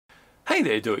Hey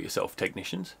there, do-it-yourself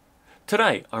technicians.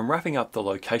 Today I'm wrapping up the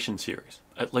location series,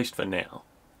 at least for now,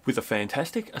 with a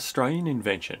fantastic Australian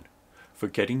invention for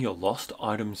getting your lost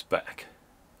items back,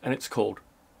 and it's called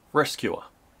ResQR.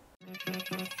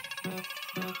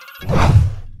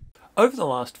 Over the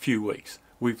last few weeks,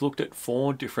 we've looked at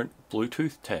 4 different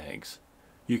Bluetooth tags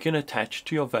you can attach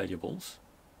to your valuables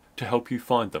to help you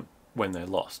find them when they're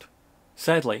lost.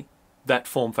 Sadly, that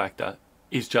form factor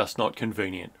is just not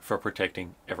convenient for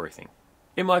protecting everything.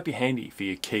 It might be handy for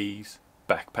your keys,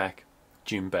 backpack,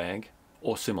 gym bag,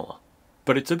 or similar,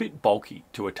 but it's a bit bulky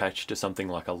to attach to something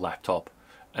like a laptop,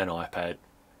 an iPad,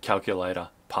 calculator,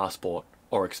 passport,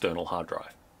 or external hard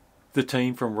drive. The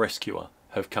team from ResQR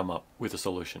have come up with a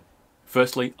solution.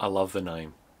 Firstly, I love the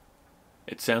name.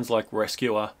 It sounds like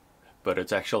ResQR, but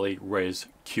it's actually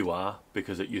ResQR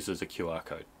because it uses a QR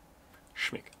code.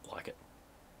 Schmick, like it.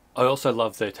 I also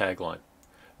love their tagline,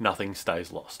 "Nothing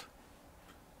stays lost."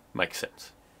 Makes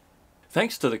sense.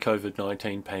 Thanks to the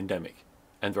COVID-19 pandemic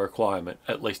and the requirement,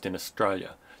 at least in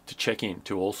Australia, to check in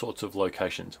to all sorts of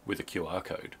locations with a QR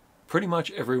code, pretty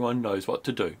much everyone knows what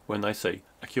to do when they see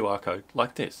a QR code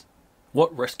like this.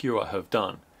 What ResQR have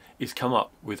done is come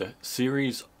up with a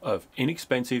series of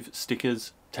inexpensive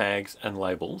stickers, tags and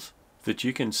labels that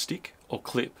you can stick or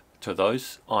clip to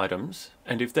those items,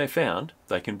 and if they're found,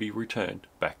 they can be returned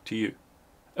back to you.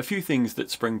 A few things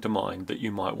that spring to mind that you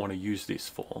might want to use this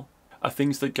for are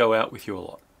things that go out with you a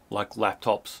lot, like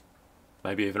laptops,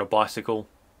 maybe even a bicycle,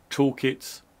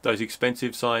 toolkits, those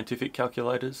expensive scientific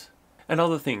calculators, and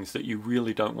other things that you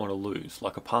really don't want to lose,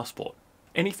 like a passport.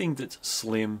 Anything that's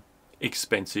slim,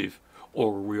 expensive,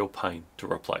 or a real pain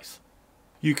to replace.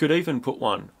 You could even put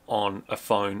one on a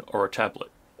phone or a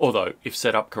tablet, although if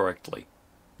set up correctly,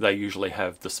 they usually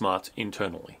have the smarts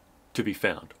internally to be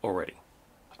found already.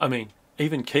 I mean,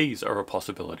 even keys are a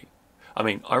possibility.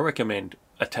 I recommend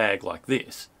a tag like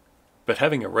this, but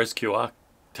having a ResQR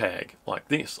tag like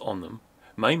this on them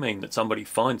may mean that somebody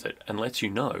finds it and lets you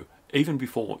know even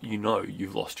before you know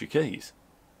you've lost your keys.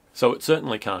 So it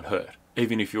certainly can't hurt,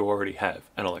 even if you already have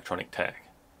an electronic tag.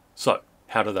 So,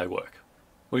 how do they work?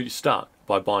 Well, you start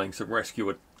by buying some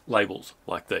ResQR labels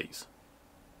like these.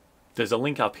 There's a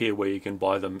link up here where you can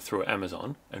buy them through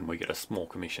Amazon and we get a small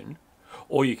commission,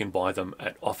 or you can buy them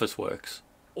at Officeworks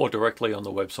or directly on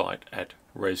the website at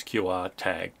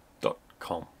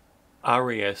ResQRtag.com.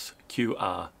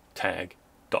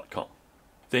 ResQRtag.com.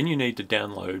 Then you need to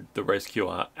download the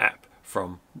ResQR app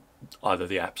from either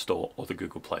the App Store or the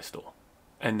Google Play Store,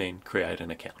 and then create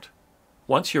an account.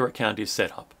 Once your account is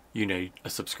set up, you need a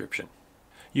subscription.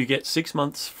 You get 6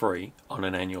 months free on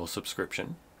an annual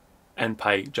subscription and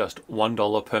pay just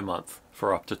 $1 per month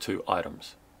for up to 2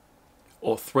 items,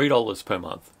 or $3 per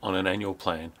month on an annual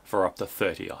plan for up to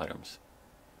 30 items.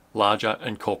 Larger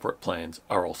and corporate plans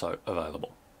are also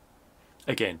available.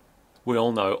 Again, we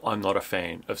all know I'm not a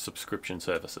fan of subscription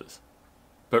services,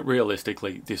 but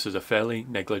realistically this is a fairly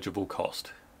negligible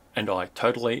cost, and I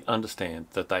totally understand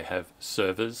that they have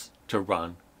servers to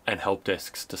run and help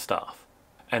desks to staff,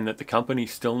 and that the company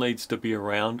still needs to be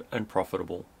around and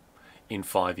profitable in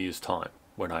 5 years' time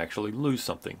when I actually lose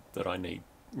something that I need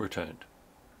returned.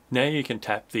 Now you can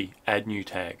tap the Add New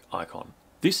Tag icon.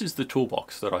 This is the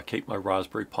toolbox that I keep my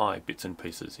Raspberry Pi bits and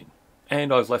pieces in,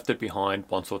 and I've left it behind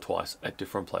once or twice at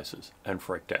different places and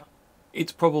freaked out.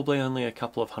 It's probably only a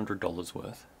couple of $100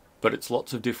 worth, but it's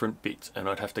lots of different bits and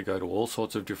I'd have to go to all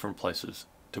sorts of different places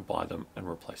to buy them and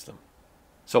replace them.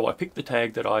 So I pick the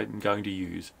tag that I'm going to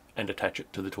use and attach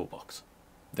it to the toolbox.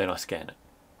 Then I scan it.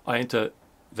 I enter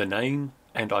the name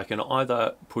and I can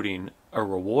either put in a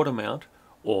reward amount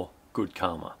or good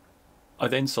karma. I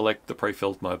then select the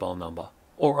pre-filled mobile number,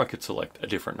 or I could select a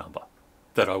different number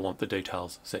that I want the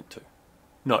details sent to.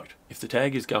 Note, if the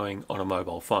tag is going on a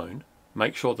mobile phone,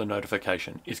 make sure the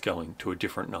notification is going to a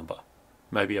different number,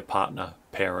 maybe a partner,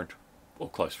 parent, or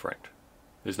close friend.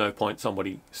 There's no point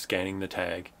somebody scanning the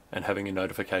tag and having a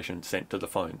notification sent to the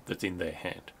phone that's in their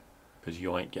hand, because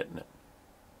you ain't getting it.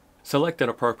 Select an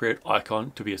appropriate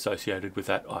icon to be associated with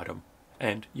that item,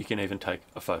 and you can even take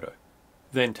a photo.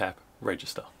 Then tap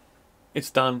Register. It's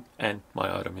done and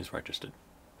my item is registered.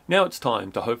 Now it's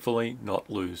time to hopefully not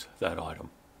lose that item.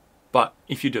 But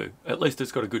if you do, at least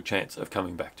it's got a good chance of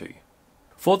coming back to you.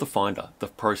 For the finder, the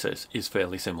process is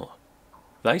fairly similar.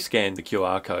 They scan the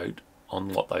QR code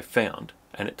on what they've found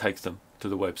and it takes them to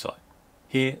the website.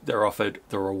 Here they're offered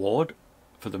the reward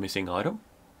for the missing item,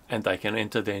 and they can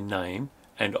enter their name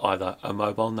and either a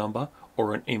mobile number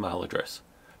or an email address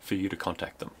for you to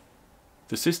contact them.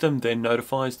 The system then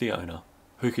notifies the owner,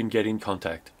 who can get in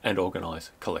contact and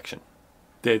organise collection.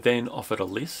 They're then offered a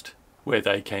list where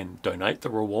they can donate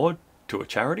the reward to a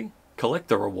charity, collect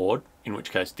the reward, in which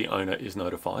case the owner is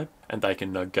notified and they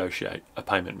can negotiate a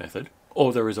payment method,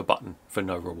 or there is a button for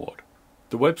no reward.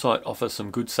 The website offers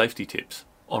some good safety tips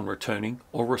on returning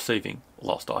or receiving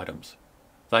lost items.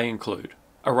 They include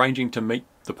arranging to meet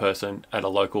the person at a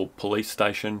local police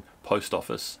station, post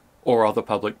office, or other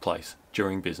public place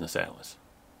during business hours.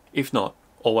 If not,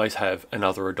 always have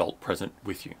another adult present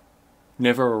with you.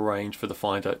 Never arrange for the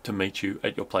finder to meet you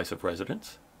at your place of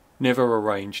residence. Never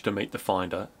arrange to meet the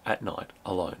finder at night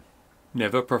alone.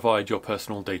 Never provide your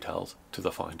personal details to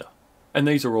the finder. And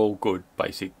these are all good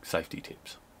basic safety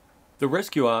tips. The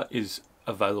ResQR is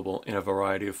available in a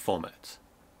variety of formats,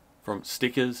 from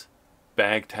stickers,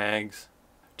 bag tags,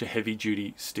 to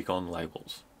heavy-duty stick-on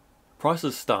labels.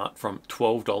 Prices start from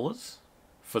 $12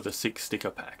 for the 6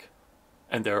 sticker pack,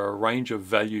 and there are a range of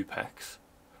value packs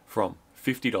from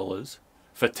 $50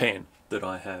 for 10 that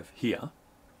I have here,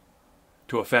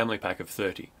 to a family pack of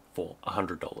 30 for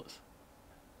 $100.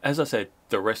 As I said,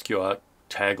 the ResQR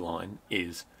tagline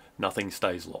is "Nothing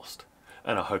stays lost,"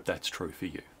 and I hope that's true for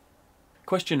you.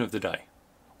 Question of the day: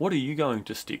 what are you going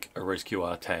to stick a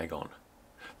ResQR tag on?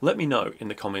 Let me know in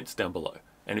the comments down below,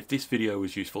 and if this video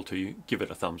was useful to you, give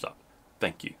it a thumbs up.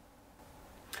 Thank you.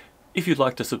 If you'd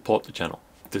like to support the channel,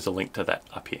 there's a link to that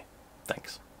up here.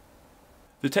 Thanks.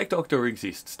 The Tech Doctor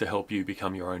exists to help you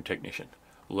become your own technician.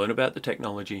 Learn about the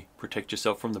technology, protect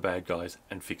yourself from the bad guys,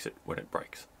 and fix it when it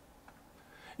breaks.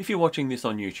 If you're watching this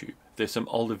on YouTube, there's some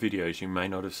older videos you may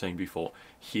not have seen before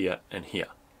here and here.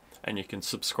 And you can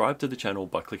subscribe to the channel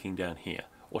by clicking down here,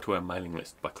 or to our mailing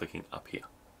list by clicking up here.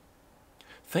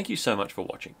 Thank you so much for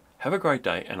watching. Have a great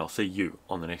day, and I'll see you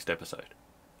on the next episode.